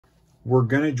we're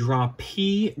going to draw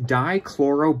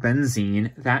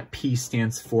p-dichlorobenzene. That P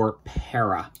stands for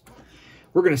para.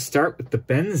 We're going to start with the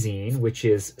benzene, which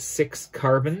is 6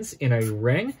 carbons in a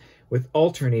ring with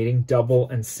alternating double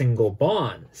and single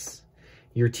bonds.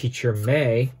 Your teacher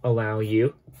may allow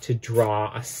you to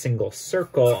draw a single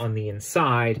circle on the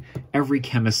inside. Every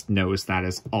chemist knows that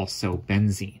is also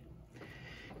benzene.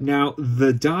 Now,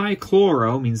 the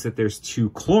dichloro means that there's 2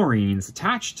 chlorines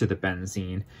attached to the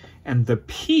benzene, and the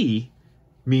P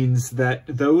means that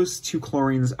those 2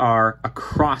 chlorines are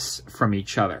across from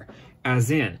each other. As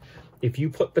in, if you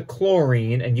put the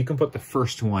chlorine, and you can put the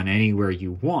first one anywhere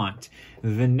you want,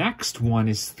 the next one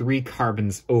is 3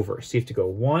 carbons over. So you have to go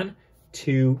 1,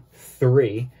 2,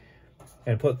 3,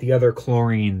 and put the other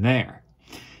chlorine there.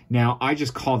 Now, I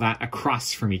just call that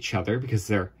across from each other because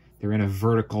they're in a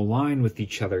vertical line with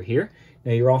each other here.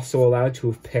 Now, you're also allowed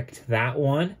to have picked that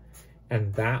one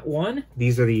and that one.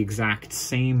 These are the exact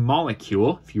same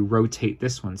molecule. If you rotate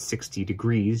this one 60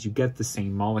 degrees, you get the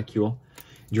same molecule.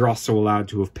 You're also allowed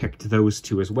to have picked those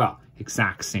 2 as well.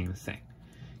 Exact same thing.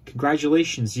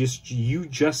 Congratulations, you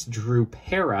just drew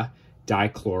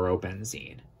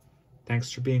para-dichlorobenzene.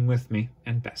 Thanks for being with me,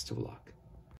 and best of luck.